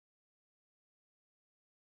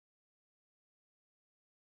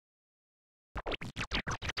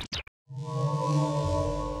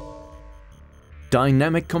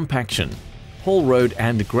Dynamic compaction, whole road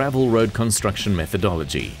and gravel road construction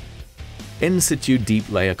methodology. In situ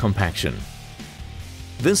deep layer compaction.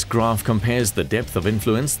 This graph compares the depth of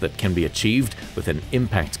influence that can be achieved with an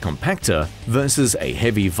impact compactor versus a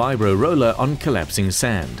heavy vibro roller on collapsing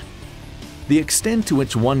sand. The extent to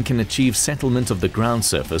which one can achieve settlement of the ground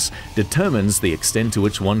surface determines the extent to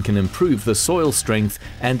which one can improve the soil strength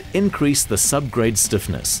and increase the subgrade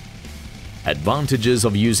stiffness. Advantages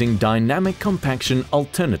of using dynamic compaction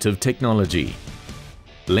alternative technology.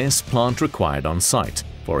 Less plant required on site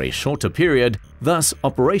for a shorter period, thus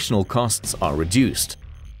operational costs are reduced.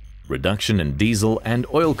 Reduction in diesel and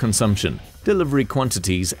oil consumption, delivery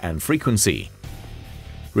quantities and frequency.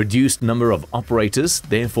 Reduced number of operators,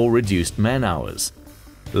 therefore reduced man-hours.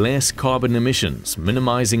 Less carbon emissions,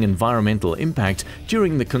 minimizing environmental impact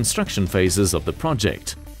during the construction phases of the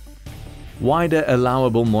project. Wider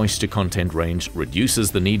allowable moisture content range reduces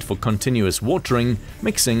the need for continuous watering,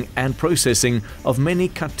 mixing and processing of many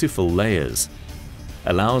cut-to-fill layers.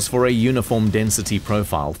 Allows for a uniform density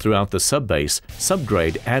profile throughout the subbase,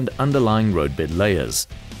 subgrade and underlying roadbed layers.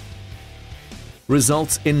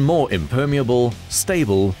 Results in more impermeable,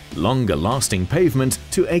 stable, longer-lasting pavement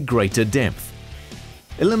to a greater depth.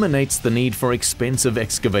 Eliminates the need for expensive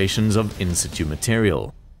excavations of in-situ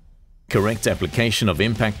material. Correct application of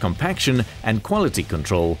impact compaction and quality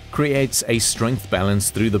control creates a strength balance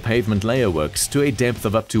through the pavement layer works to a depth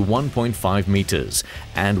of up to 1.5 meters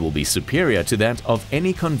and will be superior to that of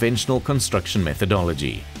any conventional construction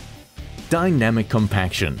methodology. Dynamic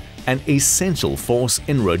compaction, an essential force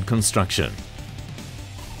in road construction.